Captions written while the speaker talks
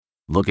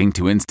Looking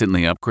to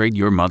instantly upgrade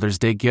your Mother's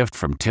Day gift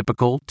from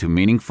typical to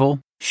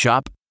meaningful?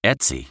 Shop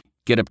Etsy.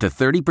 Get up to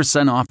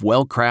 30% off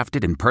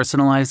well-crafted and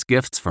personalized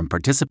gifts from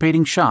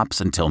participating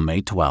shops until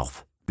May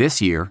 12th. This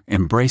year,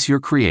 embrace your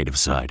creative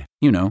side.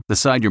 You know, the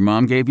side your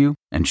mom gave you.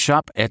 And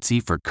shop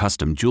Etsy for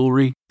custom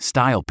jewelry,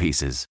 style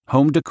pieces,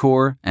 home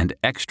decor, and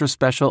extra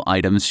special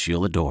items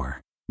she'll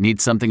adore.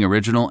 Need something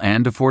original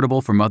and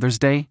affordable for Mother's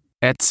Day?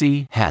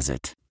 Etsy has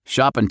it.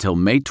 Shop until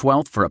May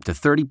 12th for up to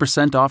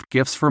 30% off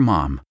gifts for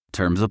mom.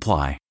 Terms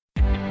apply.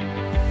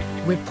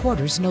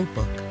 Reporter's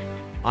Notebook.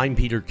 I'm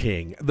Peter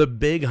King. The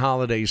big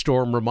holiday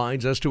storm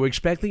reminds us to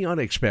expect the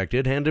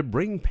unexpected and to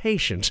bring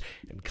patience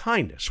and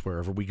kindness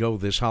wherever we go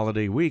this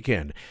holiday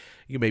weekend.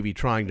 You may be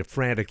trying to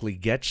frantically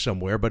get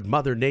somewhere, but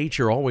Mother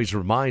Nature always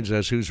reminds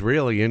us who's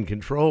really in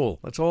control.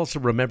 Let's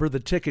also remember the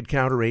ticket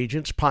counter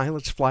agents,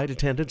 pilots, flight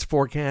attendants,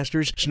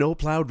 forecasters,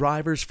 snowplow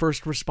drivers,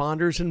 first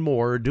responders, and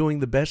more are doing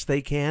the best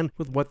they can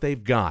with what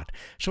they've got.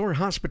 So are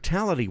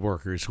hospitality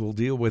workers who will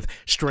deal with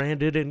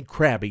stranded and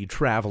crabby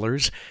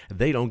travelers.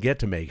 They don't get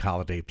to make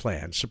holiday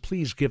plans, so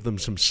please give them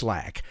some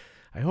slack.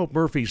 I hope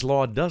Murphy's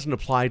Law doesn't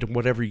apply to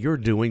whatever you're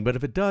doing, but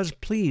if it does,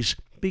 please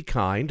be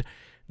kind.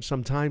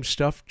 Sometimes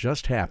stuff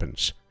just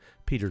happens.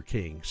 Peter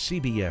King,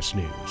 CBS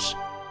News.